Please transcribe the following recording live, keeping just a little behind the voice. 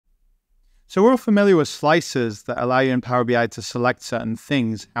So we're all familiar with slices that allow you in Power BI to select certain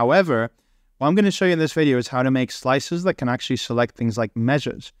things. However, what I'm going to show you in this video is how to make slices that can actually select things like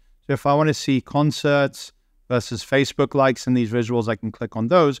measures. So if I want to see concerts versus Facebook likes in these visuals, I can click on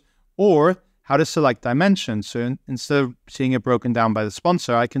those, or how to select dimensions. So instead of seeing it broken down by the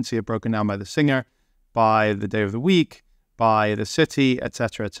sponsor, I can see it broken down by the singer, by the day of the week, by the city,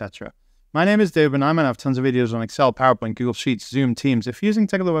 etc., etc. My name is Dave, and I have tons of videos on Excel, PowerPoint, Google Sheets, Zoom, Teams. If you're using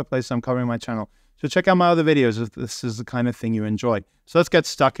Tech of the Workplace, I'm covering my channel. So check out my other videos if this is the kind of thing you enjoy. So let's get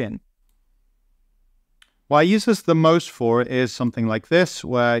stuck in. What I use this the most for is something like this,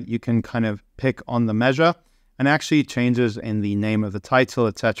 where you can kind of pick on the measure and actually changes in the name of the title,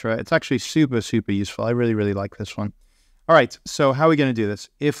 etc. It's actually super, super useful. I really, really like this one. All right, so how are we going to do this?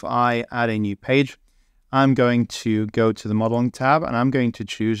 If I add a new page, I'm going to go to the modeling tab and I'm going to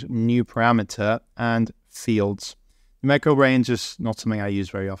choose new parameter and fields. Numerical range is not something I use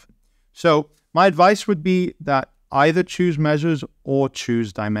very often. So my advice would be that either choose measures or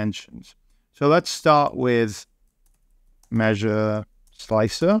choose dimensions. So let's start with measure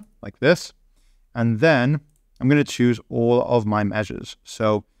slicer like this. And then I'm going to choose all of my measures.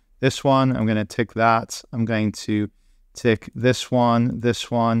 So this one, I'm going to tick that. I'm going to tick this one, this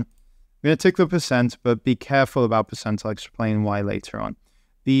one. I'm going to tick the percent, but be careful about percent. I'll explain why later on.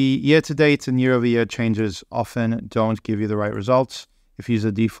 The year-to-date and year-over-year changes often don't give you the right results. If you use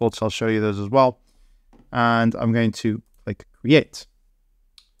the defaults, I'll show you those as well. And I'm going to click Create.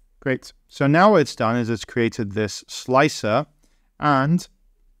 Great. So now what it's done is it's created this slicer. And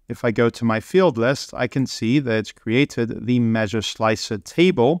if I go to my field list, I can see that it's created the measure slicer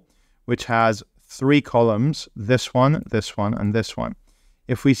table, which has 3 columns, this one, and this one.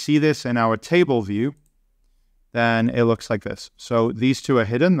 If we see this in our table view, then it looks like this. So these two are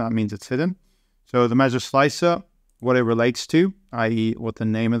hidden. That means it's hidden. So the measure slicer, what it relates to, i.e. what the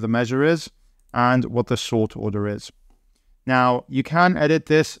name of the measure is, and what the sort order is. Now, you can edit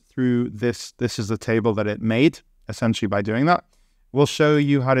this through this. This is the table that it made, essentially by doing that. We'll show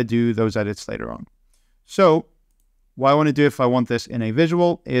you how to do those edits later on. So what I want to do if I want this in a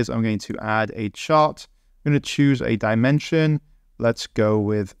visual is I'm going to add a chart. I'm going to choose a dimension. Let's go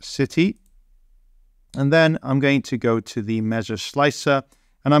with city. And then I'm going to go to the measure slicer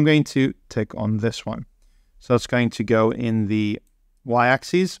and I'm going to tick on this one. So it's going to go in the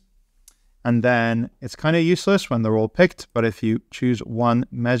y-axis. And then it's kind of useless when they're all picked, but if you choose one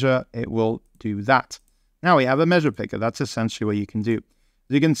measure, it will do that. Now we have a measure picker. That's essentially what you can do.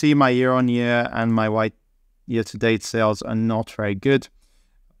 As you can see, my year-on-year and my year-to-date sales are not very good,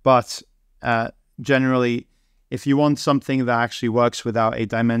 but generally, if you want something that actually works without a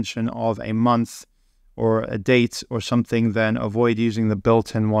dimension of a month or a date or something, then avoid using the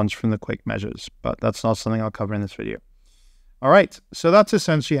built-in ones from the quick measures. But that's not something I'll cover in this video. All right, so that's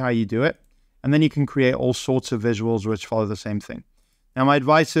essentially how you do it. And then you can create all sorts of visuals which follow the same thing. Now, my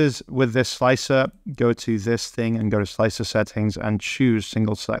advice is with this slicer, go to this thing and go to slicer settings and choose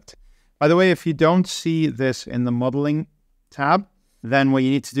single select. By the way, if you don't see this in the modeling tab, then what you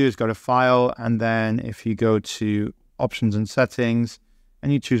need to do is go to File, and then if you go to Options and Settings,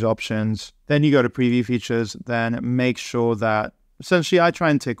 and you choose Options, then you go to Preview Features, then make sure that, essentially I try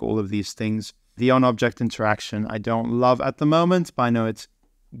and tick all of these things. The on-object interaction I don't love at the moment, but I know it's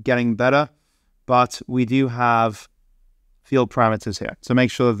getting better, but we do have field parameters here. So make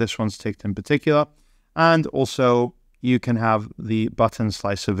sure that this one's ticked in particular, and also you can have the button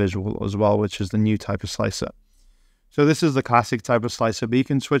slicer visual as well, which is the new type of slicer. So this is the classic type of slicer, but you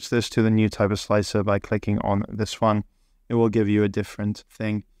can switch this to the new type of slicer by clicking on this one. It will give you a different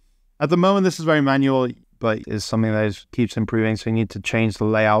thing. At the moment, this is very manual, but is something that keeps improving, so you need to change the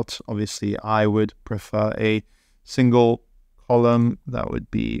layout. Obviously, I would prefer a single column. That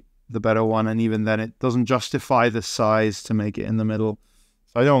would be the better one, and even then, it doesn't justify the size to make it in the middle.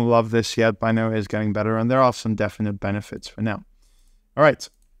 So I don't love this yet, but I know it is getting better, and there are some definite benefits for now. All right.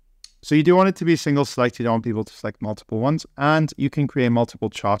 So you do want it to be single select. You don't want people to select multiple ones, and you can create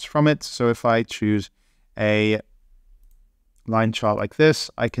multiple charts from it. So if I choose a line chart like this,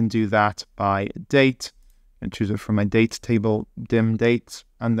 I can do that by date and choose it from my date table, dim dates.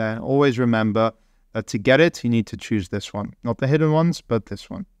 And then always remember that to get it, you need to choose this one, not the hidden ones, but this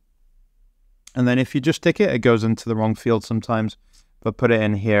one. And then if you just tick it, it goes into the wrong field sometimes, but put it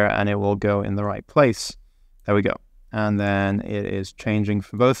in here and it will go in the right place. There we go. And then it is changing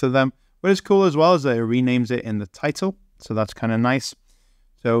for both of them. What is cool as well is that it renames it in the title. So that's kind of nice.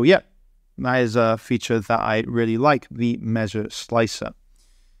 So yeah, that is a feature that I really like, the measure slicer.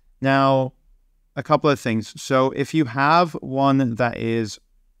 Now, a couple of things. So if you have one that is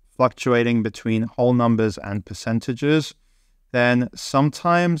fluctuating between whole numbers and percentages, then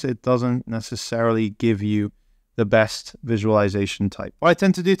sometimes it doesn't necessarily give you the best visualization type. What I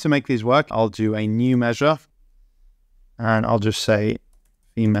tend to do to make these work, I'll do a new measure and I'll just say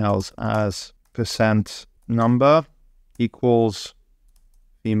females as percent number equals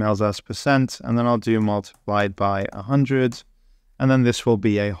females as percent, and then I'll do multiplied by 100, and then this will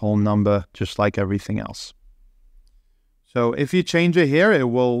be a whole number just like everything else. So if you change it here, it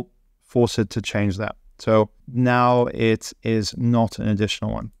will force it to change that. So now it is not an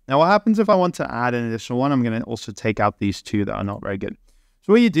additional one. Now what happens if I want to add an additional one? I'm going to also take out these two that are not very good.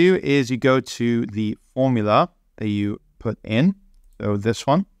 So what you do is you go to the formula that you put in, so this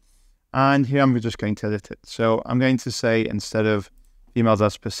one, and here I'm just going to edit it. So I'm going to say, instead of females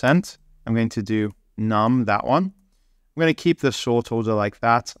as percent, I'm going to do num, that one. I'm going to keep the sort order like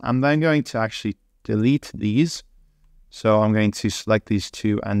that. I'm then going to actually delete these. So I'm going to select these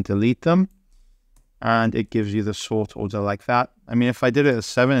two and delete them. And it gives you the sort order like that. I mean, if I did it as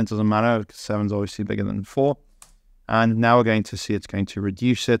 7, it doesn't matter because 7 is obviously bigger than 4. And now we're going to see it's going to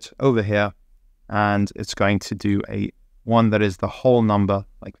reduce it over here. And it's going to do a one that is the whole number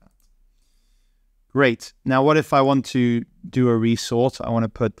like that. Great. Now, what if I want to do a resort? I want to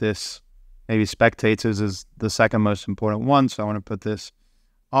put this, maybe spectators is the second most important one. So I want to put this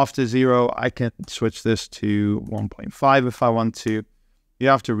after 0. I can switch this to 1.5 if I want to. You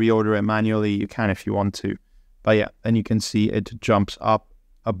have to reorder it manually. You can if you want to. But yeah, then you can see it jumps up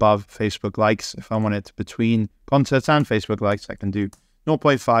above Facebook likes. If I want it between concerts and Facebook likes, I can do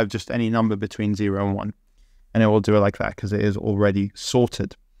 0.5, just any number between 0 and 1. And it will do it like that because it is already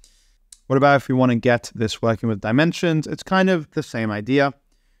sorted. What about if we want to get this working with dimensions? It's kind of the same idea.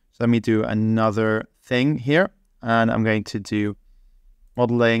 So let me do another thing here. And I'm going to do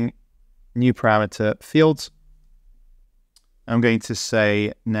modeling, new parameter, fields. I'm going to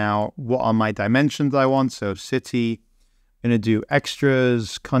say now, what are my dimensions I want? So city, I'm going to do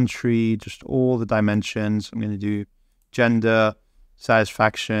extras, country, just all the dimensions. I'm going to do gender,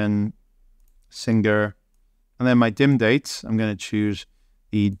 satisfaction, singer. And then my dim dates, I'm going to choose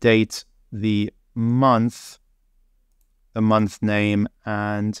the date, the month name,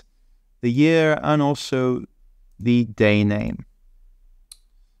 and the year, and also the day name.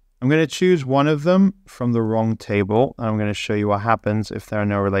 I'm going to choose one of them from the wrong table, and I'm going to show you what happens if there are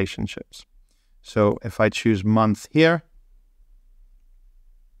no relationships. So if I choose month here,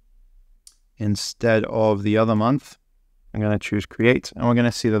 instead of the other month, I'm going to choose create, and we're going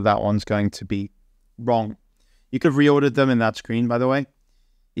to see that that one's going to be wrong. You could have reordered them in that screen, by the way.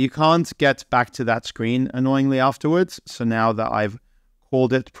 You can't get back to that screen annoyingly afterwards. So now that I've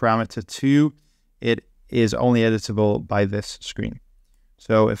called it parameter 2, it is only editable by this screen.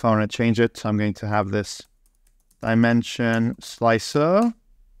 So if I want to change it, I'm going to have this dimension slicer,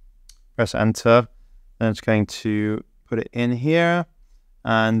 press enter, then it's going to put it in here.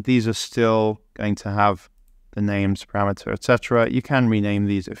 And these are still going to have the names, parameter, etc. You can rename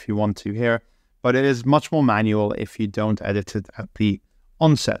these if you want to here, but it is much more manual if you don't edit it at the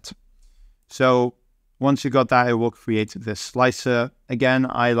onset. So once you got that, it will create this slicer. Again,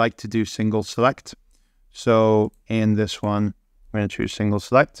 I like to do single select. So in this one, I'm going to choose single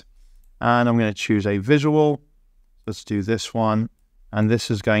select, and I'm going to choose a visual. Let's do this one. And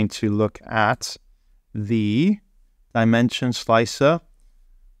this is going to look at the dimension slicer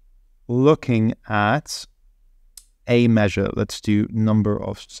looking at a measure. Let's do number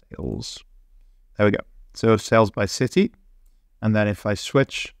of sales. There we go. So sales by city. And then if I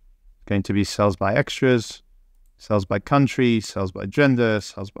switch, it's going to be sales by extras, sales by country, sales by gender,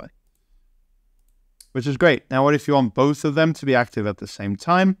 sales by, which is great. Now, what if you want both of them to be active at the same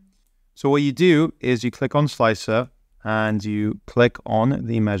time? So what you do is you click on slicer and you click on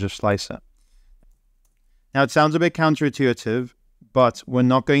the measure slicer. Now, it sounds a bit counterintuitive, but we're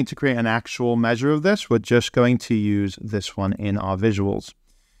not going to create an actual measure of this. We're just going to use this one in our visuals.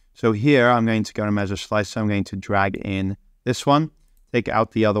 So here, I'm going to go to measure slicer. I'm going to drag in this one, take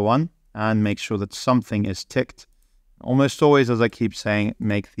out the other one, and make sure that something is ticked. Almost always, as I keep saying,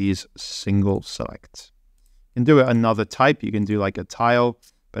 make these single select. You can do it another type. You can do like a tile,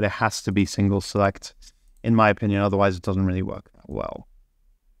 but it has to be single select, in my opinion. Otherwise, it doesn't really work that well.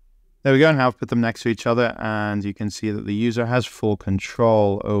 There we go. Now I've put them next to each other, and you can see that the user has full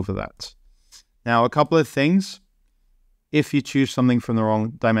control over that. Now, a couple of things. If you choose something from the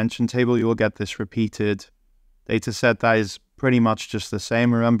wrong dimension table, you will get this repeated data set that is pretty much just the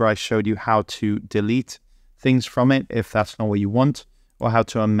same. Remember, I showed you how to delete things from it if that's not what you want, or how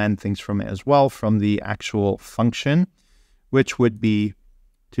to amend things from it as well from the actual function, which would be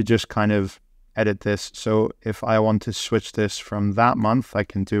to just kind of edit this. So if I want to switch this from that month, I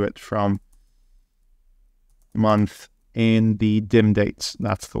can do it from month in the dim dates.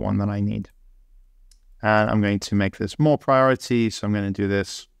 That's the one that I need. And I'm going to make this more priority. So I'm going to do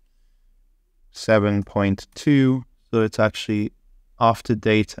this 7.2. So it's actually after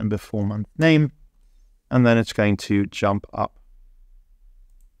date and before month name. And then it's going to jump up.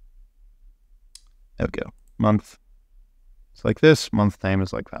 There we go. Month. It's like this. Month name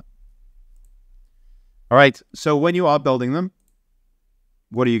is like that. All right. So when you are building them,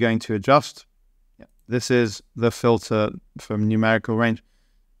 what are you going to adjust? Yeah. This is the filter from numerical range.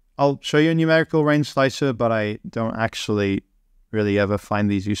 I'll show you a numerical range slicer, but I don't actually really ever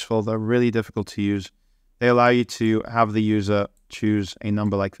find these useful. They're really difficult to use. They allow you to have the user choose a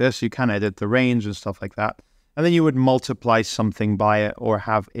number like this. You can edit the range and stuff like that. And then you would multiply something by it or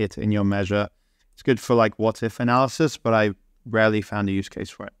have it in your measure. It's good for like what-if analysis, but I rarely found a use case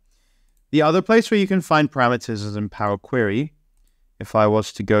for it. The other place where you can find parameters is in Power Query. If I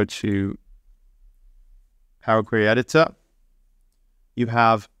was to go to Power Query Editor, you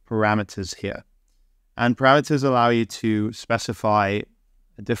have parameters here. And parameters allow you to specify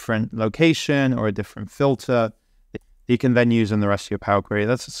a different location or a different filter that you can then use in the rest of your Power Query.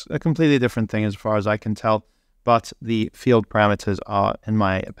 That's a completely different thing as far as I can tell, but the field parameters are, in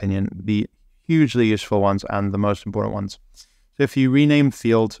my opinion, the hugely useful ones and the most important ones. So if you rename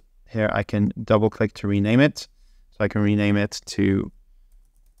field here, I can double click to rename it. So I can rename it to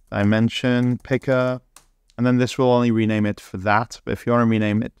dimension picker. And then this will only rename it for that. But if you want to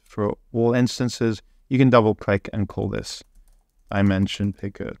rename it for all instances, you can double click and call this dimension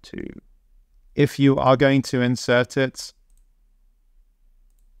picker 2. If you are going to insert it,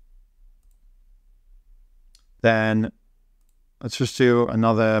 then let's just do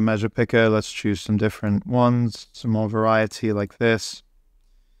another measure picker. Let's choose some different ones, some more variety like this.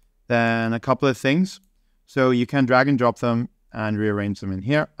 Then a couple of things. So you can drag and drop them and rearrange them in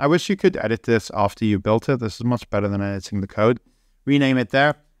here. I wish you could edit this after you built it. This is much better than editing the code. Rename it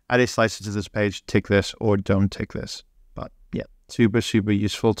there, add a slicer to this page, tick this or don't tick this. But yeah, super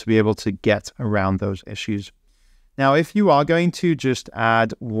useful to be able to get around those issues. Now, if you are going to just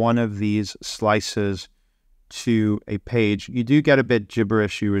add one of these slicers to a page, you do get a bit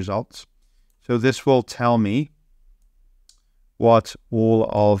gibberishy results. So this will tell me what all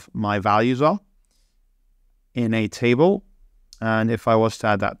of my values are in a table. And if I was to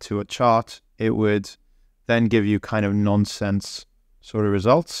add that to a chart, it would then give you kind of nonsense sort of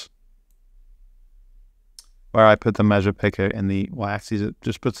results. Where I put the measure picker in the y-axis, it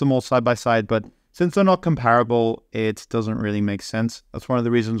just puts them all side by side. But since they're not comparable, it doesn't really make sense. That's one of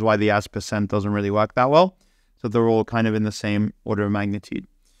the reasons why the as percent doesn't really work that well. So they're all kind of in the same order of magnitude.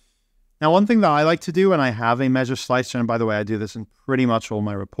 Now, one thing that I like to do when I have a measure slicer, and by the way, I do this in pretty much all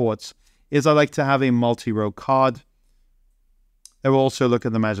my reports, is I like to have a multi-row card that will also look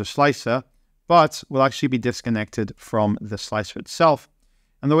at the measure slicer, but will actually be disconnected from the slicer itself.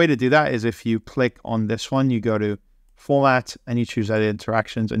 And the way to do that is if you click on this one, you go to Format and you choose Edit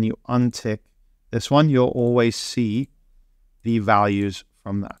Interactions and you untick this one, you'll always see the values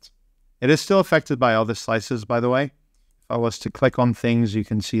from that. It is still affected by other slices, by the way. If I was to click on things, you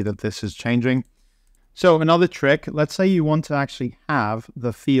can see that this is changing. So another trick, let's say you want to actually have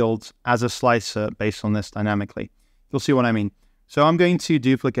the fields as a slicer based on this dynamically. You'll see what I mean. So I'm going to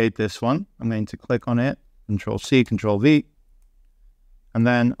duplicate this one. I'm going to click on it, Control C, Control V. And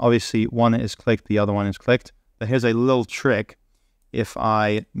then obviously one is clicked, the other one is clicked. But here's a little trick. If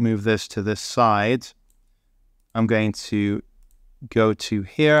I move this to this side, I'm going to go to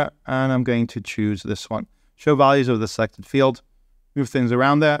here and I'm going to choose this one. Show values of the selected field. Move things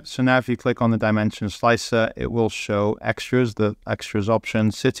around there. So now if you click on the dimension slicer, it will show extras, the extras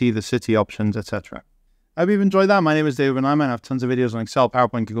option, city, the city options, etc. I hope you've enjoyed that. My name is David and I have tons of videos on Excel,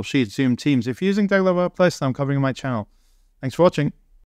 PowerPoint, Google Sheets, Zoom, Teams. If you're using Technical Workplace, I'm covering on my channel. Thanks for watching.